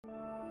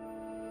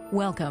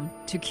Welcome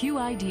to Q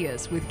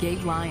Ideas with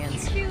Gabe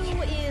Lyons. Q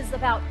is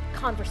about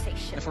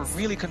conversation. If we're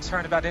really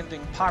concerned about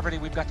ending poverty,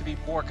 we've got to be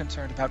more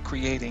concerned about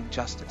creating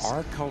justice.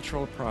 Our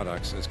cultural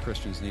products as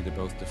Christians need to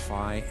both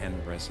defy and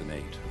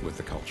resonate with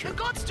the culture. And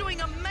God's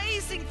doing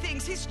amazing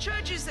things. His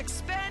church is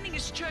expanding.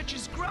 His church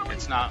is growing.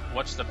 It's not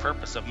what's the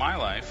purpose of my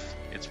life.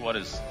 It's what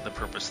is the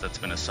purpose that's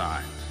been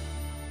assigned.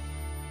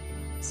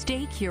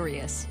 Stay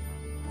curious.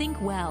 Think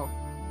well.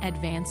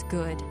 Advance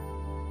good.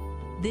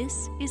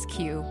 This is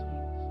Q.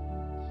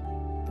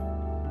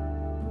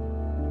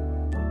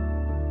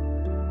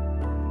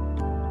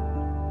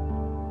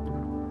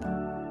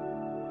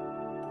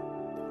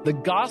 The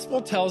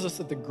gospel tells us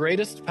that the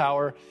greatest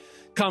power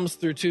comes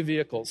through two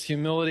vehicles,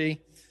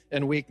 humility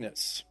and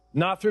weakness.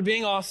 Not through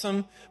being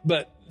awesome,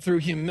 but through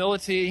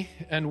humility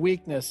and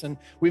weakness. And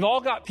we've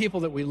all got people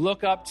that we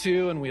look up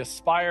to and we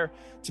aspire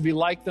to be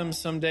like them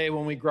someday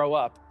when we grow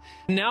up.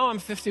 Now I'm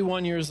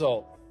 51 years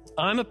old.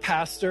 I'm a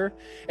pastor,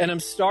 and I'm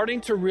starting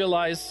to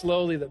realize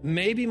slowly that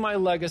maybe my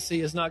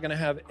legacy is not going to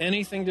have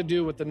anything to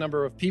do with the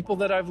number of people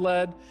that I've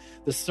led,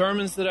 the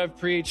sermons that I've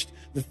preached,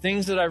 the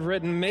things that I've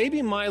written.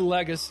 Maybe my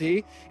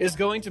legacy is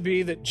going to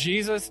be that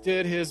Jesus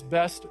did his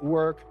best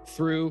work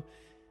through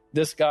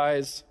this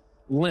guy's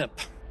limp.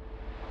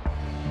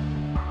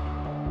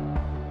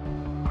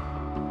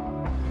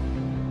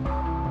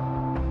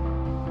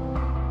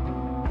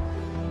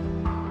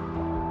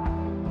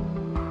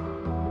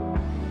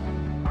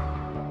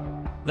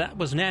 That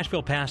was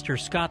Nashville pastor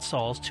Scott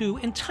Sauls to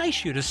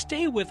entice you to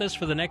stay with us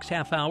for the next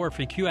half hour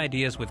for Q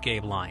Ideas with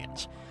Gabe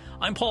Lyons.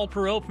 I'm Paul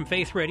Perot from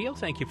Faith Radio.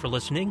 Thank you for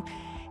listening.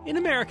 In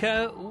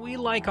America, we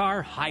like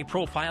our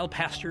high-profile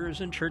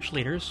pastors and church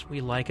leaders. We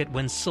like it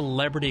when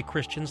celebrity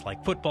Christians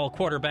like football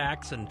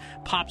quarterbacks and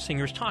pop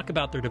singers talk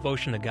about their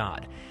devotion to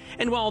God.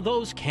 And while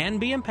those can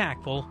be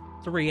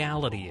impactful, the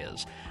reality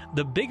is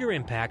the bigger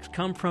impacts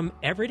come from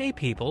everyday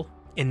people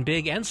in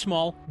big and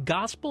small,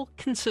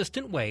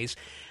 gospel-consistent ways,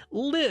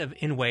 live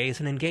in ways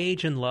and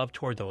engage in love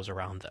toward those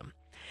around them.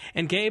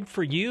 And Gabe,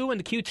 for you and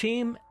the Q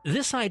team,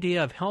 this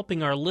idea of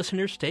helping our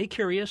listeners stay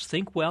curious,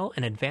 think well,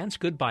 and advance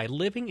good by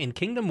living in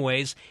kingdom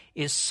ways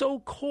is so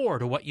core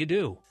to what you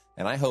do.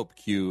 And I hope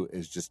Q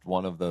is just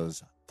one of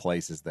those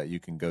places that you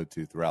can go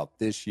to throughout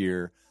this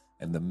year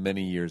and the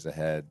many years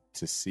ahead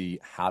to see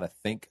how to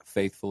think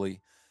faithfully,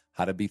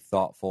 how to be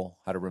thoughtful,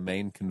 how to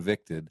remain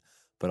convicted,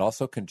 but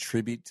also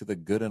contribute to the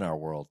good in our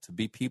world, to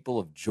be people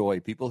of joy,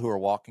 people who are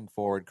walking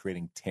forward,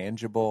 creating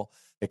tangible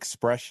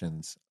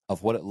expressions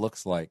of what it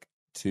looks like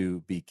to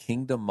be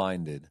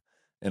kingdom-minded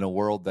in a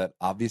world that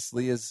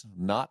obviously is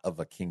not of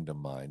a kingdom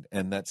mind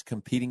and that's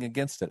competing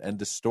against it and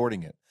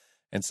distorting it.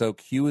 And so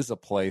Q is a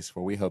place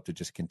where we hope to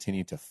just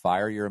continue to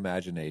fire your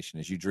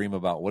imagination as you dream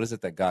about what is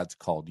it that God's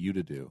called you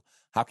to do?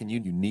 How can you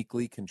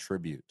uniquely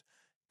contribute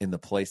in the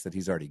place that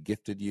he's already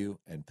gifted you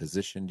and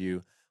positioned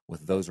you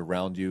with those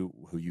around you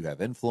who you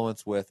have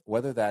influence with,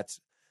 whether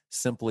that's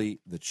simply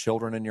the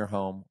children in your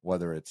home,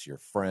 whether it's your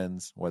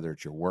friends, whether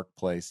it's your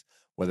workplace,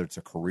 whether it's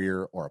a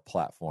career or a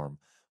platform.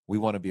 We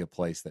want to be a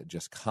place that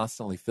just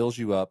constantly fills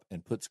you up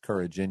and puts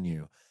courage in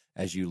you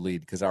as you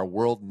lead, because our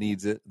world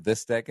needs it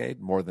this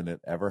decade more than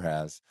it ever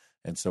has.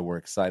 And so we're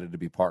excited to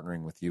be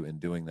partnering with you in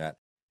doing that.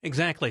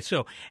 Exactly.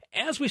 So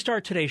as we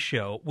start today's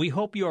show, we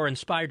hope you are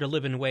inspired to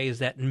live in ways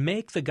that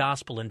make the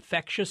gospel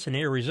infectious and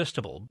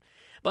irresistible.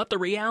 But the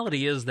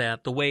reality is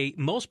that the way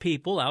most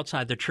people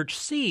outside the church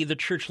see the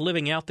church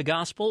living out the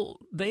gospel,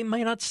 they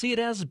may not see it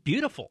as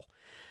beautiful.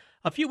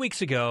 A few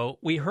weeks ago,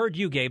 we heard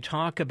you, Gabe,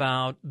 talk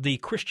about the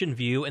Christian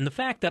view and the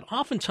fact that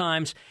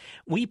oftentimes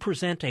we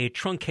present a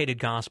truncated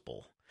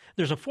gospel.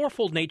 There's a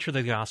fourfold nature of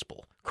the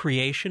gospel: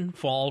 creation,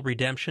 fall,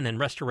 redemption, and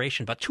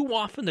restoration. But too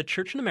often the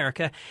church in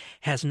America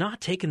has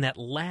not taken that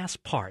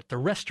last part, the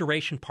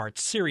restoration part,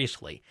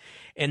 seriously.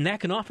 And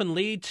that can often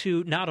lead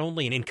to not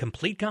only an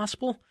incomplete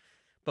gospel,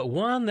 but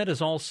one that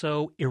is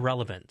also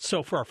irrelevant.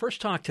 So for our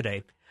first talk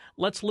today,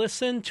 let's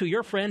listen to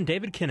your friend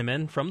David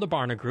Kinnaman from the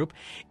Barna Group.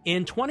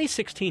 In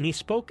 2016, he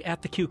spoke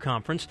at the Q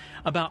Conference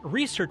about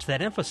research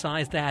that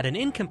emphasized that an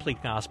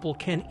incomplete gospel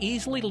can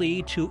easily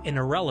lead to an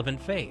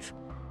irrelevant faith.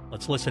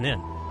 Let's listen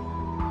in.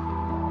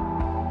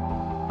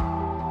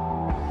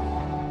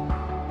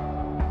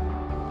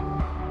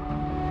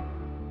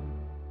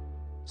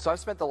 So I've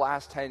spent the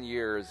last 10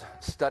 years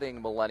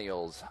studying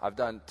millennials. I've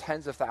done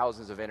tens of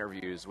thousands of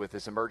interviews with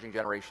this emerging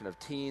generation of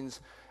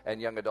teens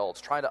and young adults,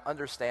 trying to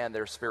understand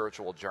their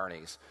spiritual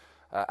journeys.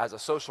 As a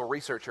social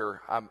researcher,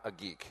 I'm a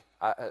geek.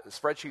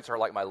 Spreadsheets are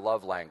like my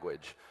love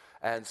language.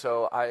 And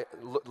so I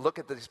look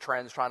at these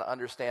trends, trying to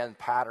understand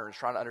patterns,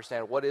 trying to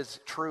understand what is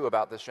true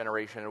about this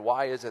generation and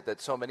why is it that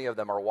so many of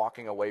them are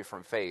walking away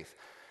from faith.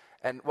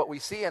 And what we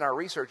see in our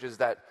research is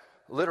that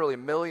literally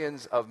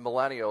millions of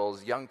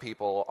millennials, young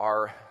people,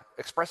 are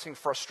expressing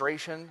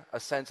frustration, a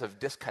sense of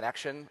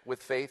disconnection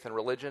with faith and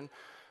religion.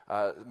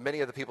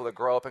 Many of the people that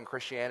grow up in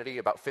Christianity,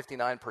 about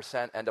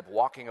 59%, end up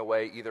walking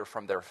away either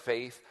from their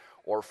faith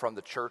or from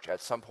the church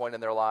at some point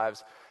in their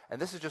lives. And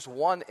this is just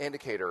one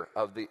indicator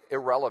of the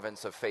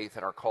irrelevance of faith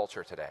in our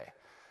culture today.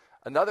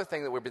 Another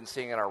thing that we've been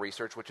seeing in our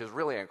research, which is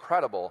really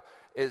incredible,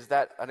 is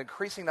that an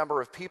increasing number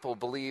of people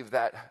believe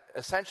that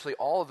essentially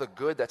all of the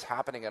good that's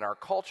happening in our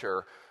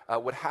culture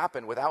would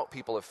happen without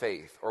people of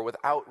faith or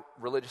without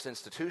religious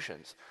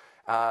institutions.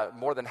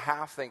 More than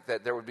half think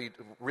that there would be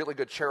really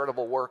good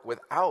charitable work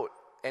without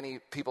any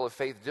people of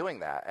faith doing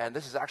that. And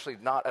this is actually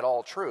not at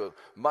all true.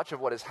 Much of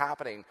what is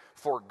happening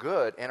for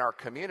good in our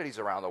communities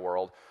around the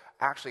world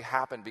actually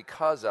happen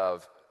because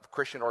of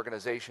Christian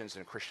organizations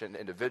and Christian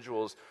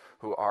individuals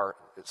who are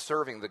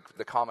serving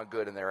the common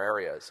good in their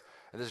areas.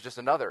 And this is just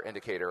another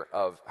indicator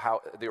of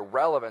how the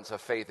relevance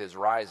of faith is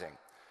rising.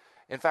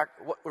 In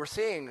fact, what we're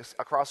seeing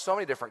across so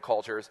many different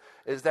cultures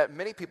is that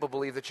many people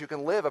believe that you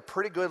can live a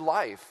pretty good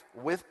life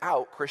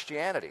without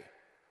Christianity.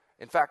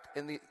 In fact,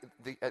 in the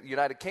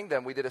United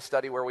Kingdom, we did a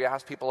study where we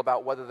asked people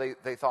about whether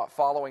they thought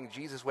following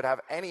Jesus would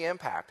have any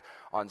impact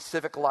on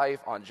civic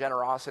life, on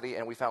generosity,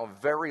 and we found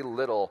very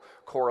little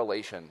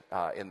correlation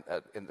in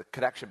the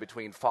connection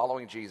between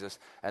following Jesus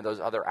and those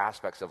other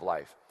aspects of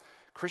life.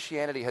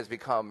 Christianity has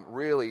become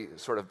really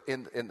sort of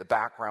in the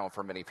background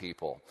for many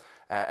people,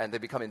 and they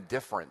become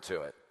indifferent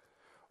to it.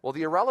 Well,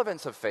 the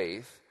irrelevance of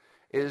faith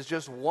is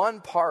just one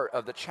part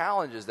of the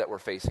challenges that we're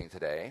facing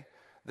today.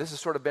 This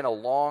has sort of been a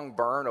long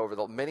burn over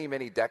the many,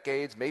 many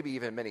decades, maybe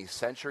even many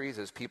centuries,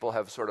 as people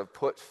have sort of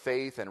put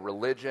faith and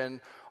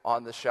religion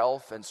on the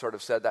shelf and sort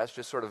of said that's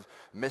just sort of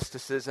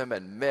mysticism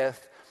and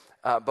myth.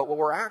 But what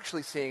we're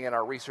actually seeing in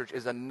our research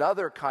is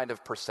another kind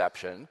of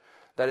perception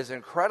that is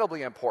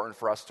incredibly important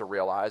for us to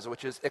realize,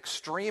 which is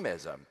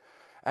extremism.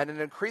 And an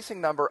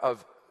increasing number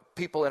of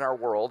people in our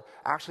world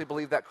actually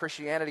believe that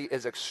Christianity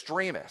is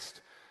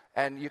extremist.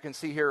 And you can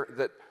see here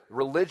that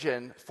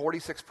religion,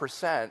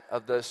 46%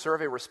 of the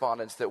survey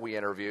respondents that we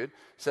interviewed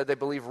said they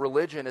believe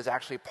religion is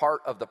actually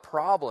part of the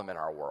problem in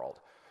our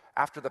world.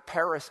 After the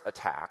Paris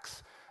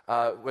attacks,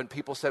 when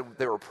people said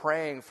they were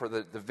praying for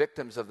the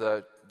victims of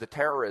the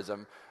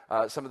terrorism,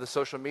 some of the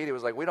social media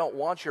was like, we don't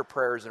want your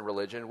prayers and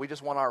religion, we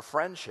just want our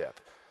friendship.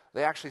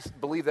 They actually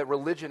believe that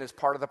religion is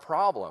part of the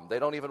problem. They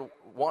don't even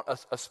want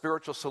a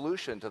spiritual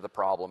solution to the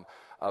problem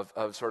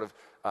of sort of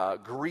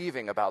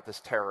grieving about the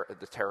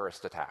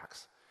terrorist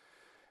attacks.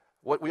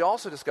 What we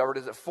also discovered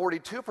is that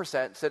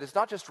 42% said it's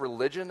not just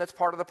religion that's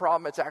part of the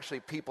problem, it's actually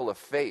people of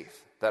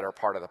faith that are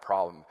part of the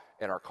problem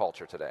in our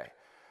culture today.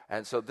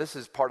 And so this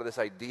is part of this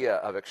idea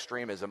of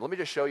extremism. Let me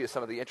just show you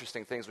some of the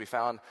interesting things we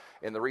found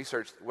in the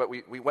research.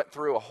 We went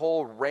through a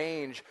whole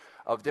range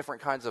of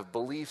different kinds of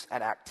beliefs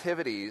and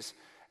activities,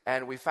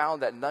 and we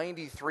found that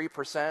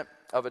 93%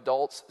 of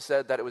adults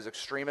said that it was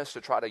extremist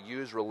to try to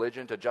use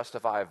religion to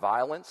justify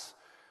violence.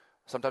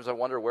 Sometimes I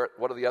wonder what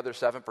are the other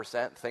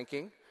 7%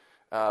 thinking?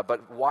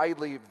 But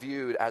widely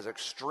viewed as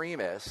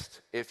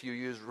extremist if you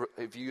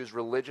use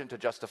religion to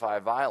justify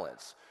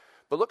violence.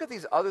 But look at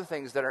these other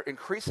things that are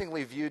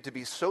increasingly viewed to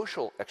be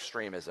social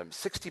extremism.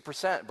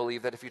 60%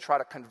 believe that if you try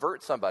to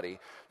convert somebody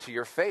to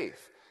your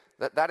faith,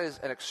 that is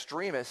an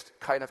extremist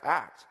kind of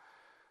act.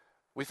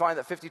 We find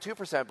that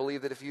 52%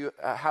 believe that if you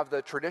have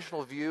the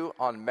traditional view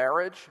on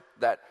marriage,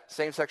 that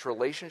same-sex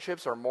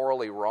relationships are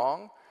morally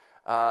wrong,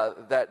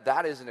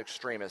 that is an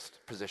extremist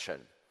position.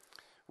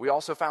 We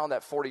also found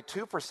that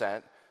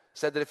 42%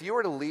 said that if you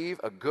were to leave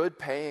a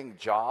good-paying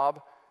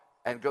job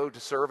and go to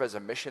serve as a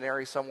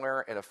missionary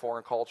somewhere in a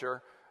foreign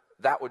culture,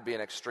 that would be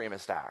an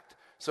extremist act.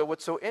 So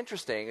what's so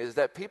interesting is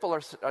that people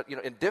are,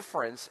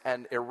 indifference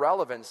and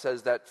irrelevance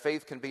says that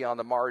faith can be on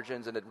the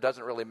margins and it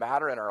doesn't really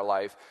matter in our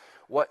life.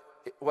 What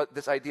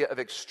this idea of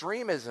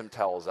extremism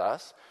tells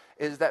us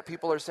is that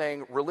people are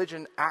saying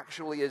religion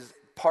actually is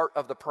part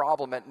of the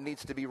problem and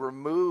needs to be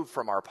removed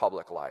from our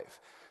public life.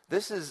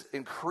 This is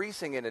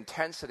increasing in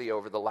intensity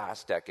over the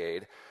last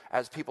decade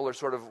as people are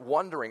sort of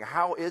wondering,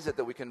 how is it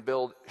that we can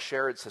build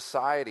shared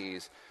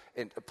societies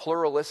in a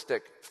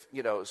pluralistic,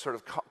 sort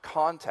of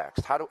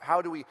context?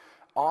 How do we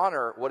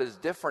honor what is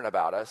different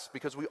about us?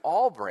 Because we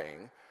all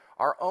bring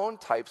our own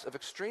types of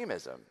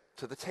extremism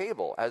to the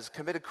table. As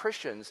committed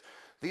Christians,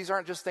 these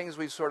aren't just things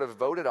we've sort of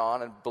voted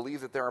on and believe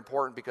that they're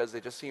important because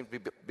they just seem to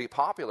be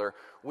popular.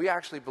 We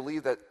actually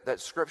believe that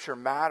Scripture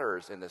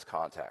matters in this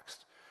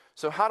context.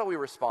 So how do we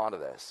respond to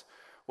this?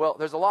 Well,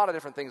 there's a lot of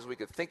different things we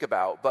could think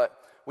about, but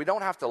we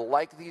don't have to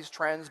like these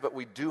trends, but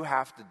we do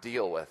have to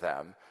deal with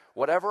them.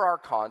 Whatever our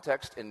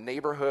context, in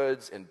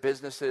neighborhoods, in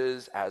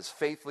businesses, as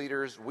faith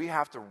leaders, we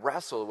have to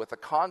wrestle with the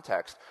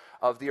context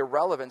of the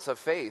irrelevance of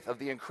faith, of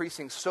the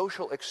increasing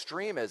social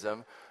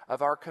extremism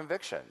of our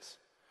convictions.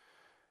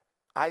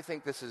 I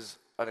think this is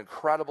an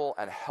incredible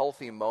and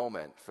healthy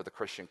moment for the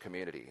Christian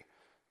community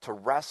to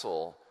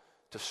wrestle,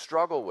 to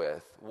struggle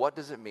with what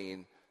does it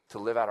mean to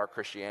live out our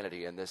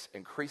Christianity in this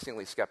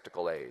increasingly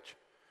skeptical age.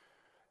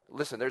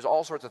 Listen, there's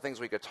all sorts of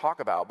things we could talk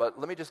about, but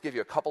let me just give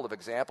you a couple of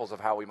examples of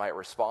how we might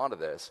respond to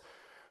this.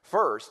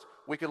 First,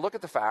 we could look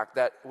at the fact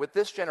that with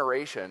this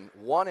generation,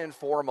 1 in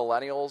 4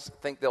 millennials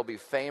think they'll be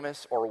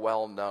famous or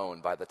well-known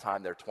by the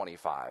time they're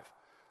 25.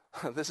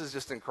 This is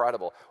just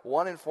incredible.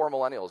 1 in 4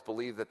 millennials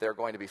believe that they're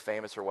going to be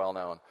famous or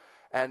well-known.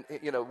 And,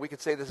 we could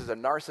say this is a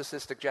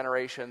narcissistic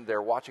generation.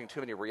 They're watching too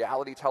many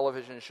reality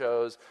television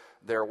shows.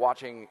 They're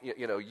watching,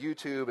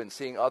 YouTube and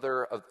seeing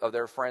other of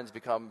their friends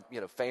become,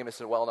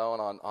 famous and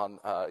well-known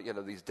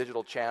on these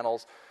digital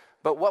channels.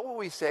 But what would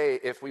we say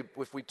if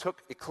we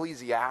took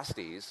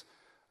Ecclesiastes,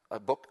 a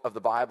book of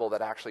the Bible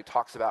that actually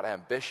talks about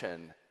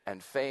ambition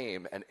and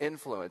fame and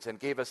influence, and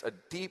gave us a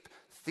deep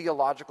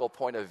theological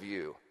point of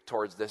view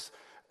towards this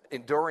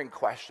enduring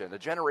question? A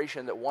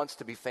generation that wants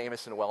to be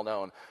famous and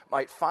well-known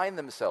might find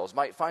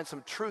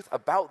some truth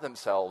about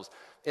themselves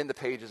in the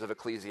pages of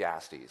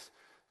Ecclesiastes.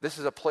 This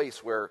is a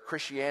place where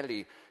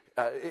Christianity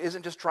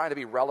isn't just trying to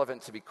be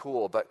relevant to be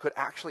cool, but could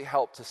actually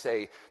help to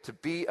say, to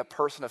be a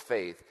person of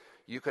faith,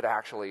 you could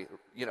actually,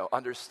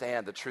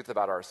 understand the truth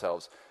about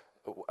ourselves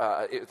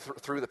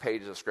through the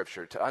pages of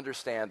Scripture, to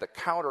understand the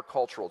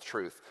countercultural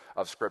truth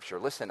of Scripture.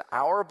 Listen,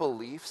 our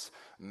beliefs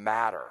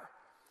matter.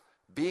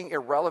 Being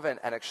irrelevant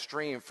and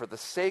extreme for the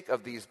sake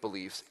of these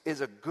beliefs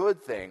is a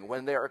good thing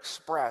when they're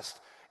expressed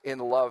in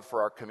love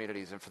for our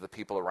communities and for the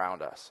people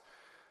around us.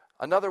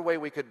 Another way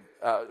we could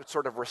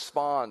sort of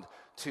respond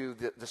to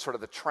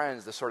the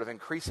trends, the sort of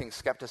increasing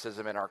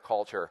skepticism in our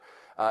culture,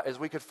 is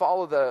we could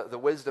follow the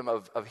wisdom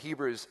of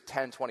Hebrews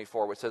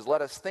 10:24, which says,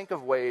 "Let us think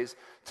of ways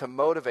to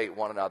motivate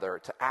one another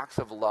to acts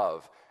of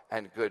love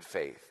and good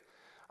faith."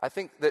 I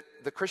think that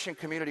the Christian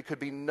community could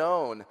be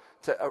known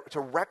to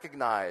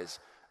recognize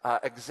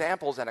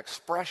examples and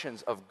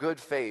expressions of good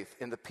faith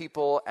in the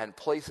people and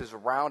places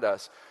around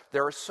us.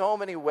 There are so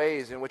many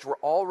ways in which we're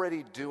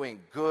already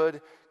doing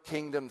good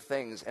kingdom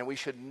things, and we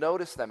should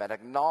notice them and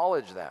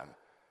acknowledge them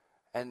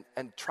and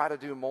try to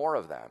do more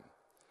of them.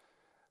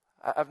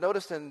 I've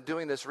noticed in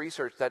doing this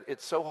research that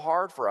it's so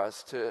hard for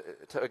us to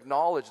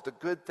acknowledge the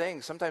good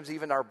things sometimes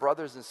even our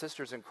brothers and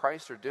sisters in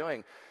Christ are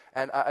doing.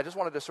 And I just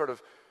wanted to sort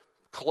of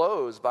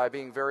close by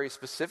being very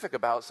specific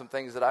about some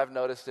things that I've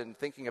noticed in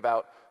thinking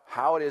about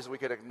how it is we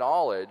could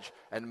acknowledge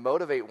and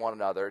motivate one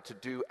another to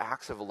do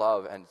acts of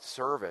love and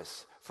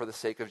service for the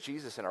sake of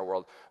Jesus in our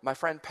world. My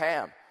friend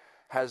Pam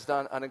has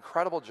done an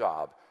incredible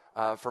job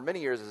for many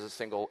years as a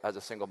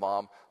single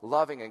mom,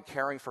 loving and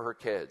caring for her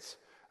kids.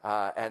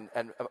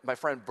 And my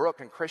friend Brooke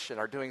and Christian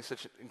are doing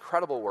such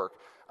incredible work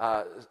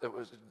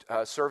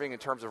serving in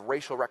terms of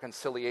racial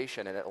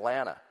reconciliation in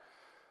Atlanta.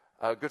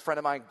 A good friend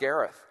of mine,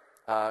 Gareth,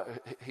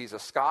 he's a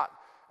Scot.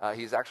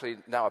 He's actually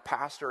now a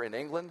pastor in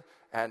England.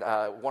 And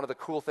one of the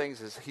cool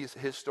things is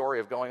his story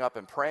of going up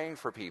and praying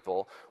for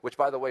people, which,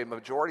 by the way,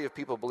 majority of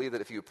people believe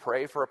that if you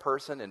pray for a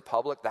person in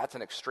public, that's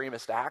an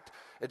extremist act.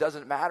 It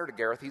doesn't matter to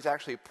Gareth. He's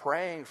actually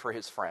praying for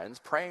his friends,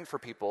 praying for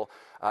people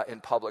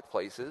in public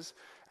places.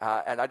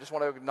 And I just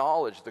want to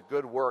acknowledge the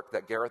good work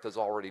that Gareth is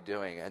already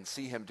doing and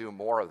see him do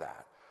more of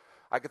that.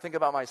 I could think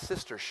about my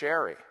sister,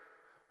 Sherry,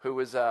 who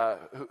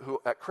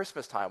at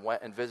Christmas time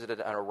went and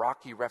visited an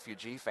Iraqi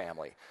refugee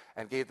family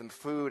and gave them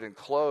food and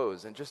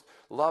clothes and just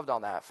loved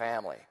on that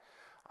family.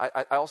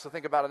 I also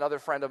think about another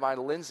friend of mine,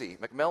 Lindsay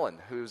McMillan,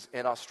 who's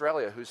in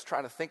Australia, who's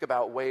trying to think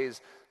about ways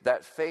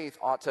that faith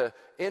ought to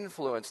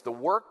influence the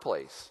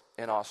workplace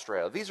in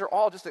Australia. These are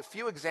all just a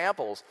few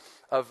examples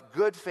of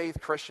good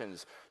faith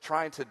Christians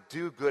trying to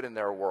do good in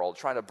their world,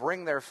 trying to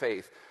bring their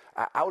faith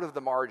out of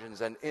the margins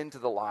and into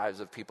the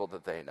lives of people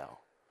that they know.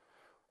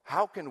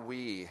 How can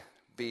we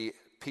be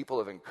people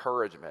of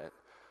encouragement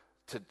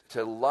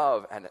to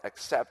love and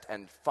accept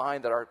and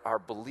find that our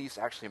beliefs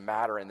actually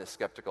matter in this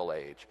skeptical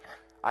age?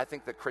 I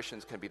think that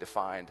Christians can be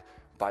defined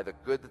by the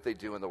good that they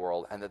do in the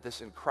world, and that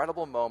this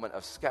incredible moment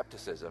of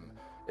skepticism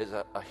is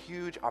a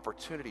huge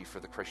opportunity for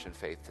the Christian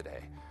faith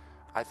today.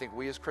 I think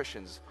we as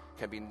Christians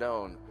can be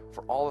known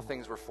for all the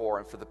things we're for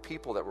and for the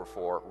people that we're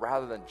for,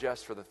 rather than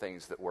just for the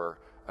things that we're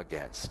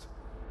against.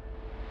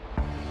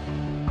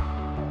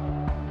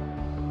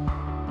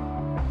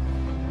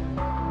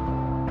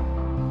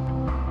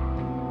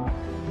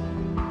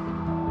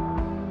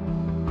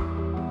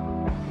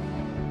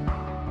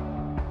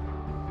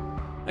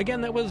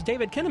 Again, that was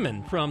David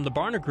Kinnaman from the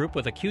Barna Group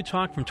with a Q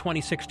Talk from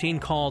 2016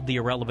 called The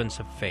Irrelevance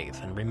of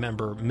Faith. And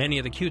remember, many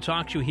of the Q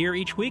Talks you hear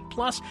each week,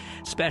 plus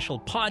special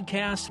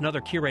podcasts and other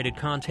curated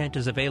content,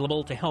 is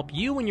available to help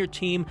you and your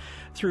team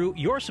through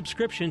your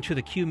subscription to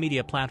the Q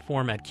Media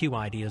platform at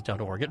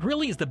QIdeas.org. It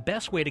really is the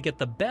best way to get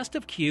the best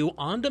of Q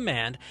on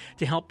demand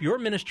to help your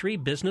ministry,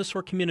 business,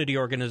 or community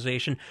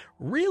organization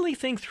really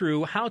think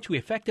through how to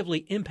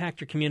effectively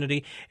impact your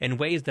community in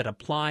ways that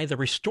apply the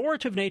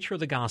restorative nature of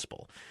the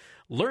gospel.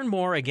 Learn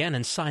more again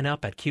and sign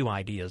up at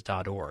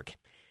QIdeas.org.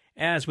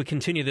 As we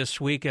continue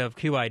this week of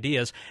Q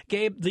Ideas,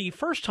 Gabe, the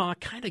first talk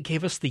kind of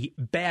gave us the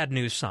bad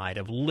news side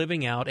of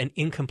living out an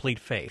incomplete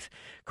faith.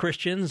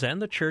 Christians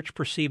and the church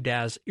perceived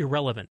as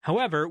irrelevant.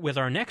 However, with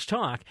our next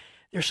talk,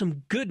 there's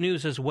some good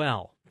news as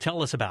well.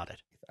 Tell us about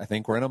it. I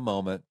think we're in a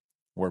moment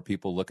where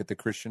people look at the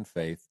Christian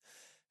faith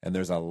And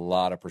there's a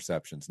lot of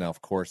perceptions. Now,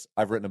 of course,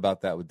 I've written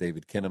about that with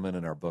David Kinnaman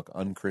in our book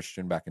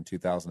Unchristian back in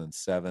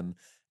 2007.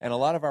 And a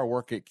lot of our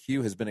work at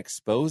Q has been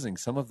exposing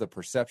some of the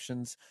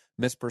perceptions,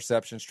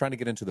 misperceptions, trying to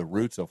get into the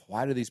roots of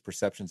why do these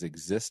perceptions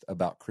exist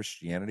about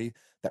Christianity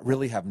that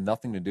really have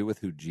nothing to do with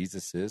who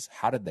Jesus is?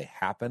 How did they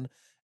happen?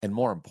 And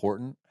more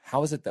important,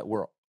 how is it that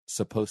we're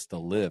supposed to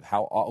live?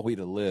 How ought we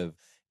to live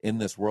in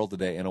this world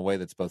today in a way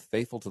that's both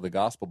faithful to the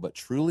gospel but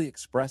truly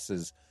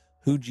expresses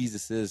who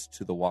Jesus is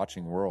to the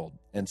watching world?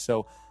 And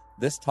so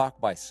this talk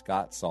by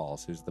Scott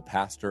Sauls, who's the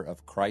pastor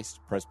of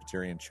Christ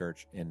Presbyterian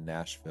Church in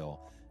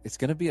Nashville, it's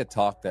going to be a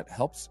talk that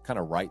helps kind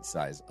of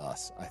right-size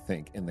us, I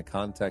think, in the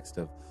context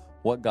of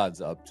what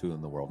God's up to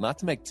in the world. Not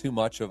to make too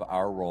much of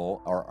our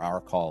role or our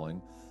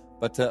calling,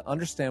 but to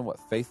understand what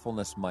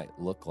faithfulness might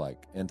look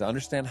like and to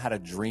understand how to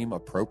dream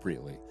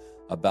appropriately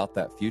about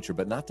that future,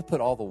 but not to put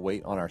all the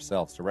weight on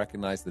ourselves, to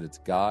recognize that it's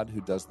God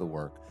who does the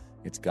work,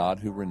 it's God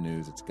who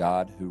renews, it's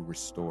God who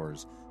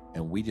restores,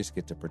 and we just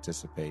get to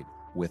participate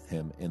with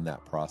him in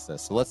that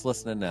process. So let's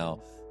listen in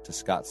now to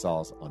Scott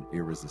Sauls on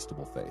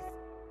Irresistible Faith.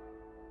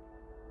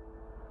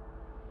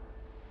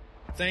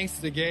 Thanks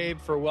to Gabe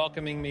for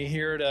welcoming me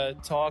here to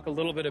talk a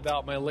little bit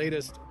about my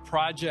latest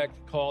project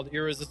called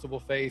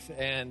Irresistible Faith.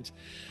 And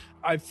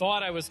I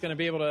thought I was going to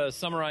be able to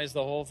summarize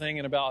the whole thing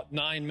in about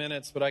 9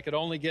 minutes, but I could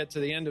only get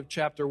to the end of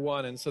chapter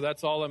 1, and so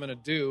that's all I'm going to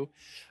do.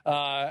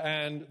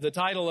 And the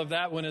title of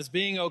that one is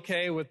Being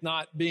Okay with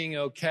Not Being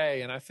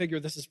Okay. And I figure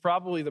this is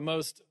probably the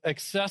most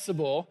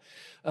accessible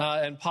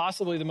and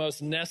possibly the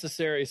most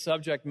necessary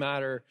subject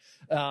matter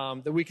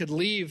that we could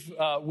leave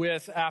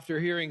with after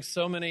hearing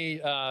so many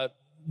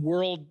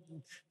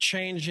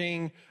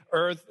world-changing,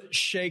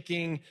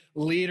 earth-shaking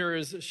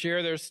leaders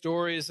share their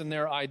stories and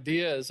their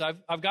ideas.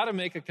 I've got to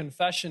make a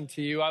confession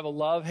to you. I have a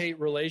love-hate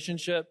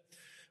relationship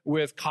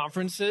with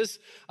conferences.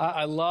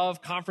 I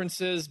love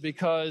conferences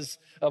because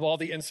of all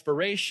the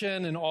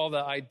inspiration and all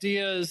the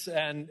ideas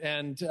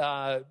and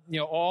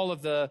all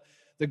of the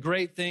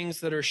great things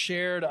that are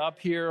shared up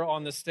here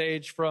on the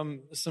stage from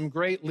some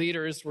great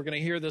leaders we're going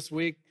to hear this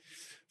week,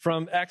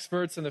 from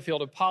experts in the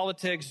field of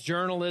politics,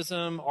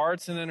 journalism,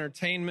 arts and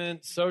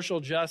entertainment,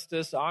 social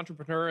justice,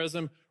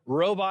 entrepreneurism,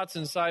 robots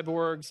and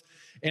cyborgs,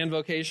 and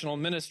vocational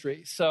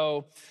ministry.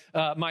 So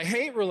my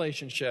hate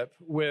relationship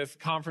with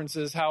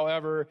conferences,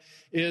 however,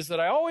 is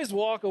that I always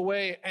walk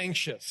away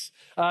anxious,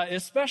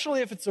 especially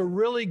if it's a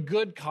really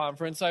good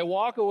conference. I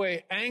walk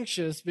away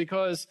anxious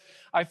because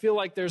I feel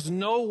like there's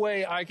no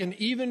way I can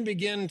even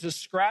begin to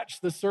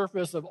scratch the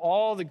surface of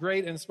all the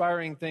great,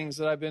 inspiring things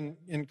that I've been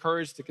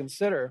encouraged to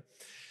consider.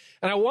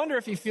 And I wonder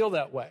if you feel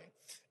that way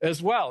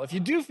as well. If you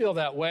do feel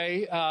that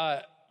way,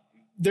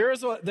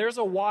 there's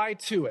a why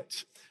to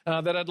it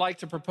that I'd like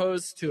to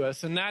propose to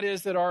us, and that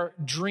is that our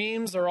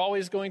dreams are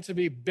always going to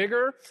be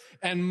bigger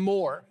and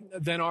more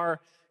than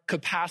our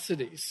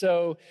capacity.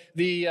 So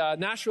the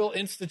Nashville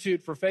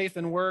Institute for Faith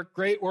and Work,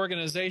 great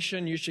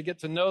organization. You should get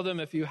to know them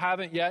if you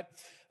haven't yet.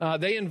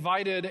 They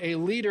invited a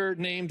leader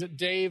named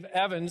Dave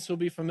Evans, who'll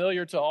be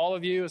familiar to all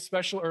of you,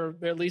 especially, or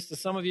at least to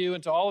some of you,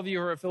 and to all of you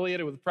who are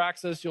affiliated with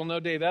Praxis, you'll know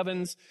Dave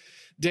Evans.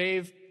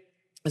 Dave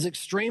is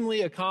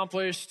extremely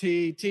accomplished.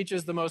 He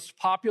teaches the most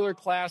popular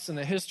class in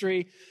the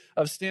history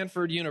of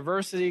Stanford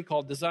University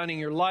called Designing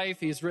Your Life.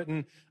 He's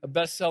written a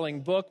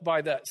best-selling book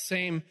by that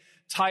same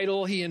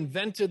title. He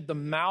invented the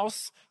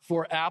mouse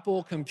for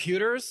Apple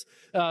computers.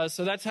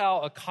 So that's how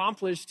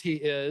accomplished he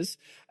is.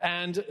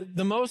 And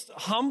the most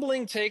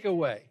humbling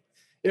takeaway,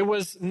 it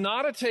was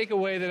not a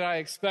takeaway that I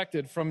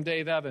expected from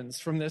Dave Evans,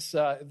 from this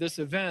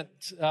event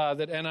that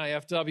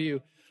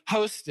NIFW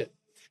hosted.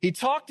 He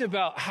talked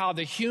about how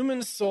the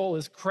human soul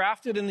is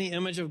crafted in the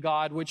image of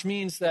God, which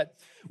means that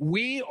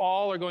we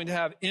all are going to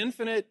have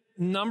infinite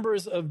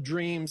numbers of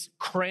dreams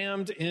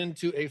crammed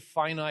into a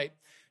finite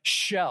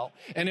shell.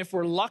 And if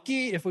we're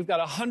lucky, if we've got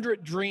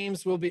 100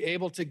 dreams, we'll be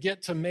able to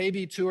get to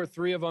maybe 2 or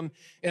 3 of them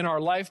in our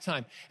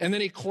lifetime. And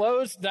then he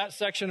closed that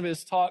section of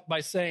his talk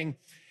by saying,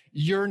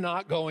 "You're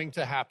not going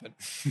to happen."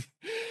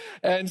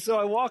 And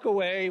so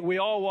we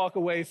all walk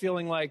away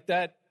feeling like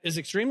that is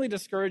extremely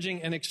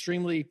discouraging and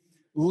extremely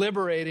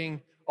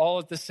liberating all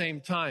at the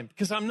same time,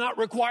 because I'm not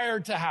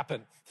required to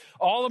happen.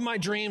 All of my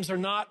dreams are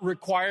not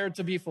required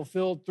to be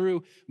fulfilled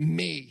through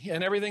me.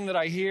 And everything that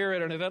I hear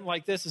at an event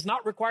like this is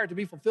not required to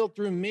be fulfilled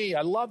through me.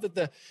 I love that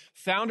the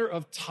founder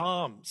of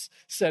TOMS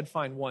said,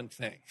 find one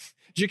thing.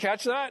 Did you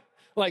catch that?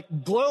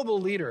 Like, global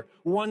leader,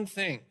 one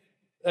thing.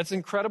 That's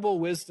incredible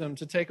wisdom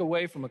to take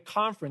away from a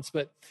conference.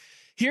 But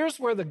here's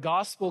where the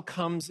gospel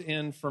comes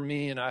in for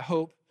me, and I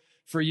hope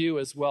for you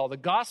as well. The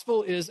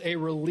gospel is a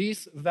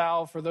release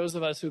valve for those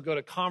of us who go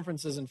to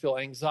conferences and feel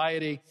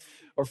anxiety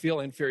or feel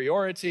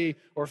inferiority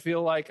or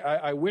feel like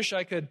I wish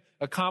I could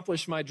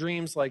accomplish my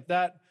dreams like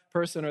that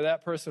person or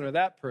that person or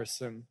that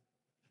person.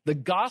 The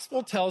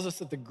gospel tells us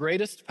that the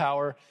greatest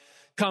power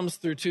comes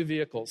through 2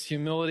 vehicles,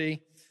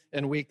 humility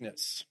and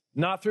weakness.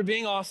 Not through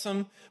being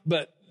awesome,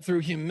 but through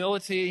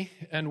humility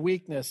and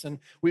weakness. And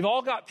we've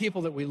all got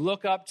people that we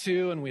look up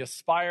to and we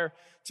aspire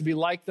to be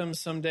like them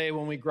someday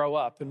when we grow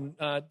up. And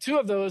two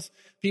of those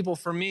people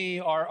for me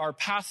are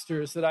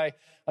pastors that I've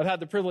had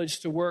the privilege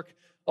to work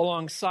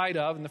alongside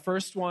of. And the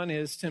first one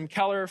is Tim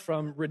Keller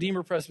from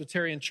Redeemer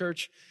Presbyterian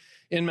Church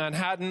in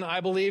Manhattan. I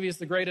believe he's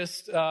the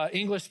greatest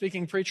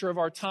English-speaking preacher of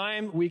our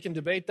time. We can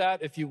debate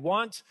that if you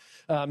want.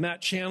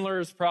 Matt Chandler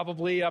is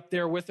probably up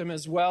there with him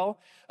as well.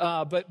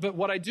 But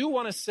what I do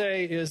want to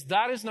say is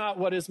that is not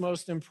what is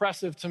most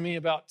impressive to me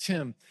about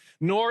Tim,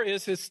 nor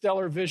is his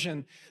stellar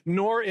vision,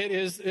 nor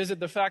is it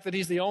the fact that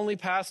he's the only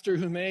pastor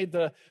who made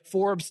the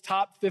Forbes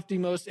top 50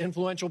 most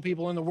influential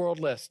people in the world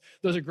list.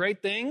 Those are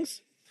great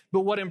things.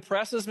 But what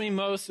impresses me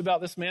most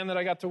about this man that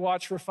I got to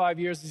watch for 5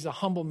 years, he's a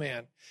humble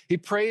man. He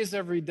prays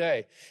every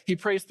day. He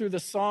prays through the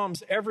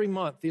Psalms every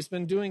month. He's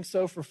been doing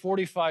so for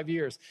 45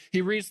 years. He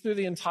reads through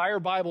the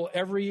entire Bible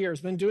every year. He's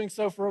been doing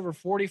so for over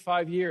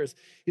 45 years.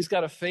 He's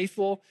got a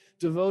faithful,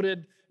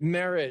 devoted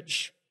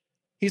marriage.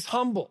 He's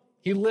humble.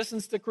 He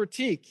listens to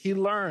critique. He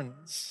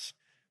learns.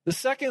 The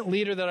second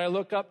leader that I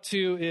look up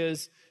to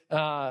is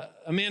a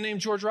man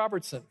named George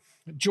Robertson.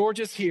 George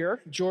is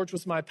here. George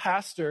was my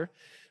pastor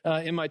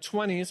in my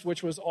 20s,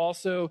 which was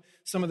also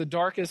some of the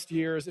darkest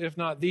years, if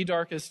not the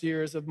darkest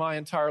years of my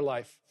entire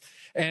life.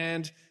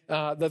 And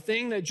the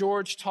thing that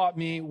George taught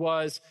me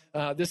was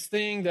this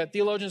thing that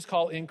theologians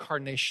call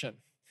incarnation.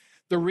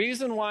 The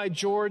reason why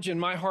George in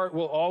my heart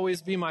will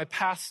always be my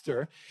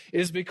pastor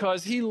is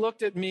because he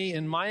looked at me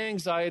in my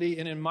anxiety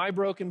and in my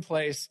broken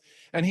place,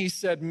 and he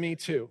said, "Me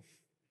too."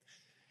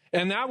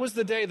 And that was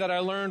the day that I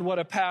learned what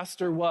a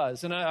pastor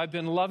was. And I've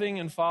been loving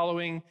and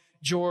following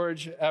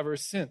George ever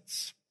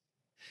since.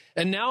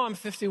 And now I'm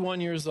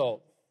 51 years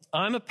old.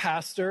 I'm a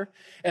pastor,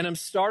 and I'm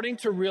starting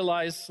to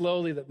realize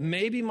slowly that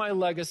maybe my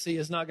legacy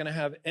is not going to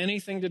have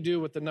anything to do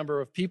with the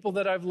number of people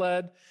that I've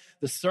led,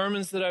 the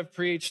sermons that I've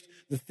preached,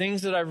 the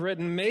things that I've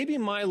written. Maybe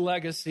my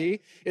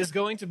legacy is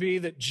going to be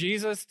that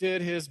Jesus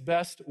did his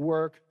best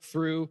work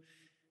through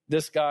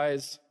this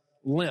guy's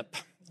limp.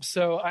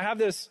 So I have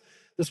this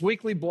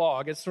weekly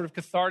blog. It's sort of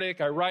cathartic.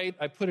 I write,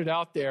 I put it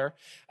out there,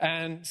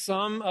 and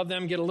some of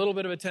them get a little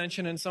bit of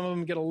attention and some of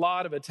them get a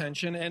lot of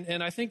attention.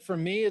 And I think for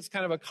me, it's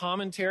kind of a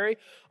commentary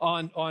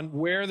on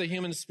where the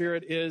human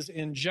spirit is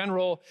in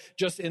general,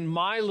 just in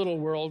my little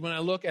world. When I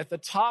look at the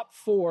top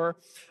 4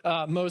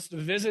 most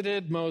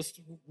visited,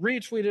 most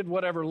retweeted,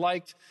 whatever,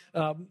 liked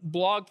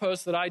blog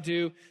posts that I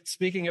do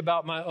speaking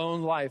about my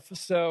own life.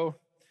 So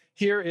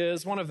here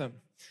is one of them.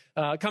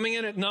 Coming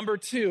in at number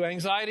 2,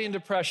 anxiety and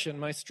depression,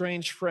 my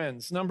strange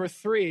friends. Number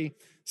 3,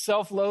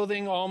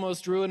 self-loathing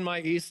almost ruined my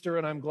Easter,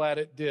 and I'm glad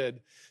it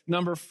did.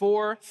 Number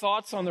 4,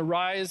 thoughts on the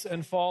rise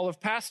and fall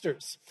of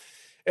pastors.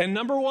 And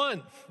number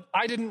 1,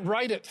 I didn't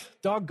write it.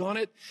 Doggone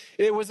it.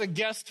 It was a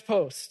guest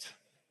post.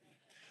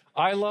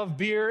 I love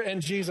beer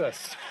and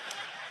Jesus.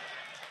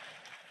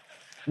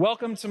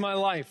 Welcome to my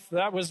life.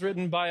 That was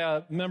written by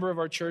a member of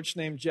our church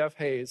named Jeff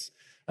Hayes.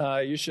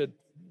 You should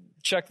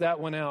check that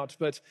one out.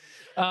 But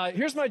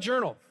here's my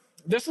journal.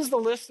 This is the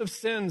list of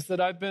sins that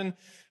I've been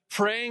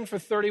praying for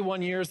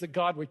 31 years that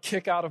God would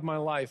kick out of my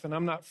life, and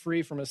I'm not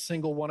free from a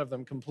single one of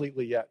them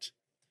completely yet.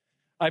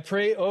 I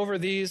pray over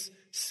these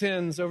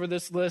sins, over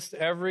this list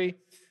every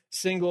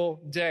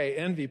single day.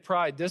 Envy,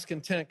 pride,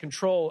 discontent,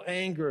 control,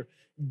 anger,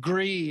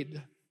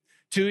 greed.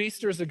 2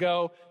 Easters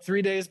ago,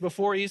 3 days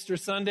before Easter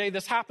Sunday,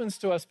 this happens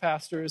to us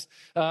pastors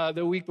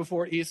the week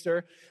before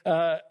Easter.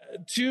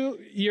 2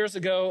 years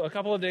ago, a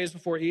couple of days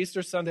before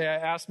Easter Sunday, I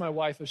asked my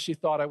wife if she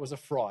thought I was a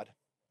fraud.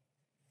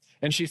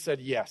 And she said,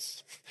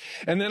 yes.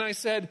 And then I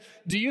said,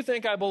 do you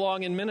think I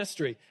belong in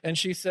ministry? And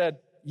she said,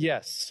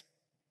 yes.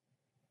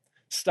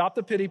 Stop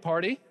the pity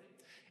party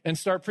and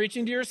start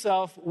preaching to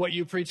yourself what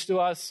you preach to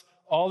us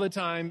all the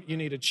time. You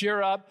need to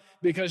cheer up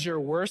because you're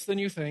worse than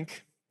you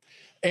think.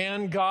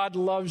 And God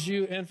loves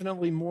you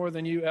infinitely more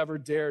than you ever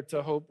dared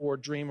to hope or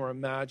dream or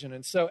imagine.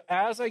 And so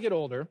as I get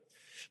older,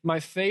 my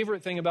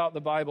favorite thing about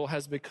the Bible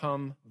has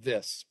become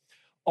this: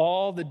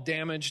 all the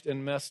damaged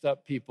and messed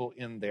up people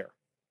in there.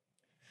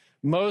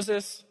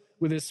 Moses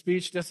with his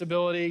speech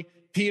disability,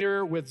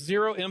 Peter with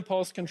zero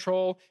impulse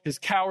control, his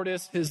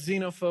cowardice, his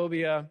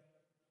xenophobia,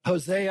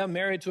 Hosea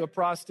married to a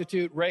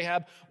prostitute,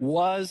 Rahab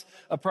was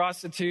a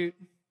prostitute,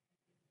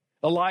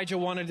 Elijah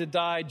wanted to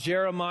die.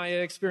 Jeremiah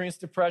experienced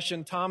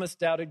depression. Thomas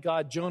doubted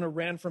God. Jonah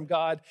ran from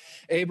God.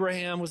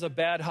 Abraham was a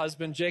bad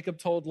husband. Jacob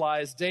told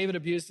lies. David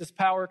abused his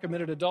power,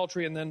 committed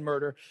adultery, and then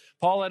murder.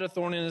 Paul had a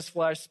thorn in his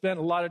flesh, spent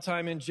a lot of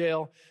time in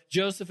jail.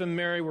 Joseph and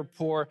Mary were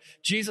poor.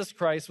 Jesus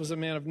Christ was a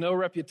man of no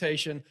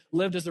reputation,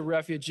 lived as a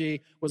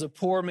refugee, was a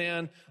poor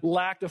man,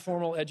 lacked a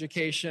formal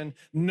education,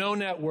 no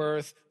net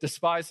worth,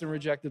 despised and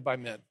rejected by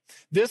men.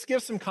 This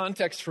gives some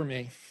context for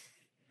me.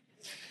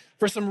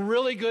 For some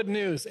really good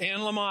news, Anne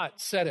Lamott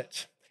said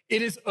it.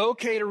 It is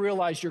okay to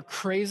realize you're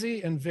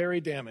crazy and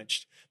very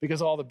damaged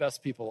because all the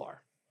best people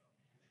are.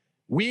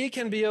 We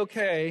can be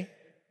okay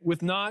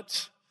with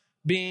not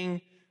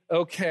being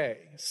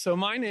okay. So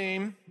my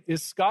name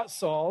is Scott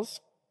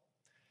Sauls,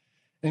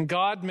 And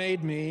God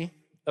made me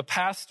a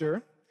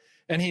pastor,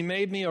 and he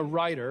made me a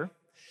writer.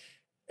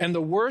 And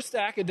the worst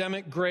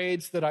academic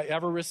grades that I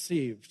ever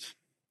received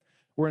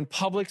were in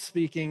public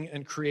speaking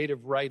and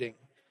creative writing.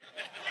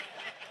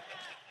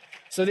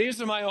 So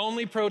these are my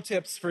only pro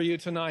tips for you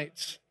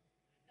tonight.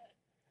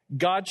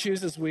 God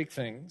chooses weak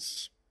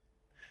things.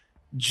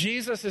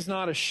 Jesus is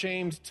not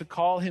ashamed to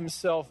call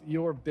himself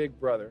your big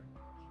brother.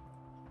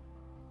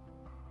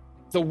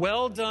 The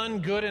well done,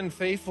 good and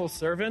faithful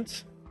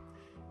servant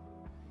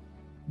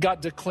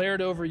got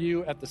declared over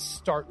you at the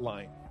start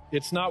line.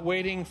 It's not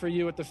waiting for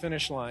you at the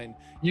finish line.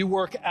 You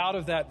work out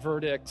of that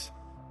verdict,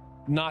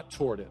 not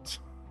toward it.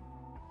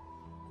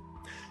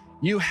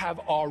 You have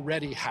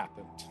already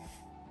happened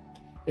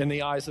in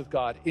the eyes of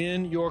God,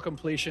 in your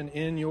completion,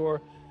 in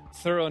your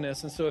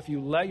thoroughness. And so if you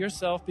let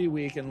yourself be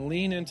weak and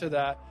lean into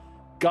that,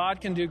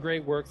 God can do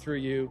great work through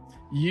you.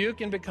 You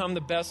can become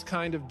the best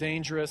kind of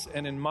dangerous,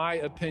 and in my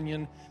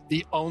opinion,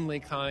 the only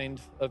kind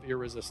of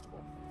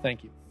irresistible.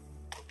 Thank you.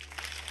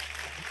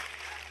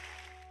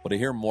 Well, to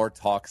hear more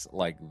talks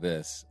like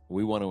this,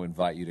 we want to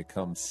invite you to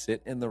come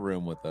sit in the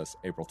room with us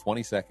April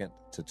 22nd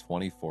to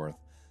 24th,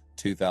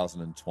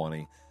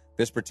 2020.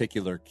 This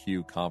particular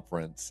Q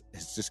conference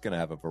is just going to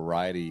have a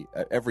variety,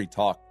 every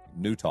talk,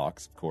 new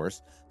talks, of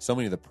course. So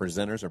many of the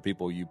presenters are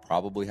people you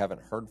probably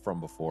haven't heard from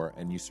before,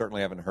 and you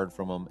certainly haven't heard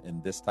from them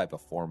in this type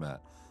of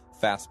format.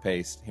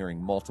 Fast-paced, hearing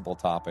multiple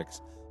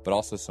topics, but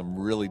also some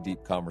really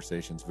deep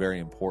conversations, very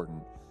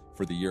important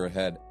for the year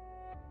ahead.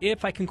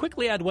 If I can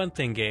quickly add one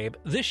thing, Gabe,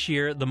 this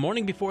year, the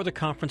morning before the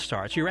conference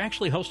starts, you're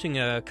actually hosting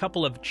a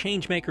couple of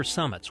Changemaker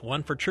Summits,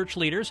 one for church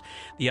leaders,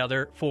 the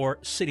other for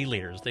city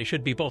leaders. They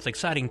should be both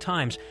exciting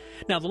times.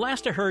 Now, the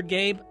last I heard,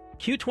 Gabe,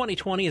 Q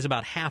 2020 is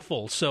about half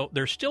full, so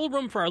there's still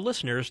room for our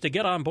listeners to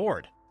get on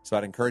board. So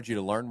I'd encourage you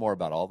to learn more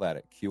about all that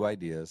at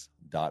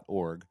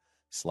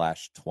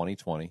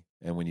qideas.org/2020.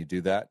 And when you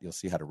do that, you'll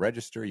see how to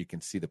register. You can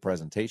see the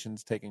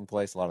presentations taking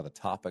place, a lot of the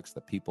topics,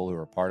 the people who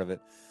are part of it.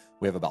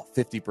 We have about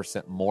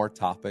 50% more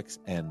topics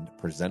and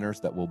presenters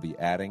that we'll be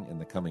adding in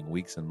the coming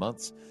weeks and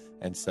months.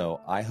 And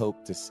so I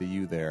hope to see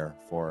you there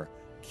for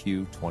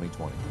Q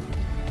 2020.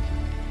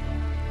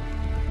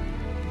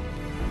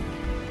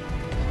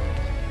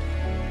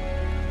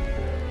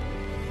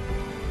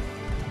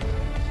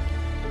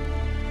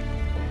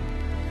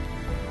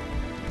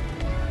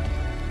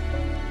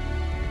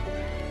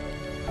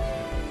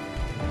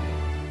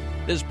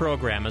 This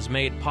program is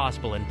made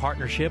possible in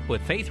partnership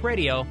with Faith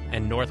Radio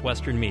and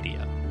Northwestern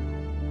Media.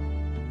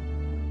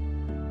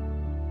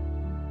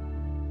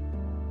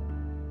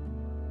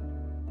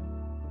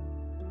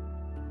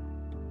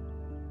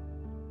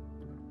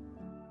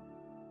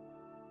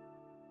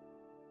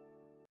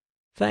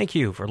 Thank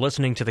you for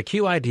listening to the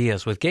Q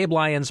Ideas with Gabe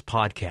Lyons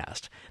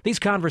podcast. These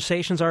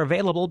conversations are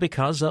available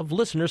because of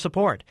listener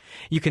support.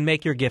 You can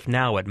make your gift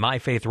now at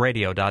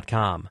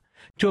myfaithradio.com.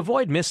 To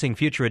avoid missing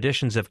future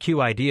editions of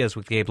Q Ideas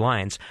with Gabe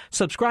Lyons,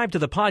 subscribe to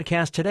the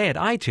podcast today at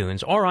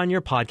iTunes or on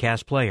your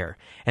podcast player.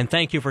 And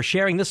thank you for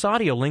sharing this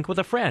audio link with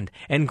a friend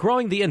and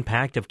growing the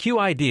impact of Q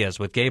Ideas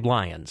with Gabe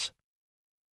Lyons.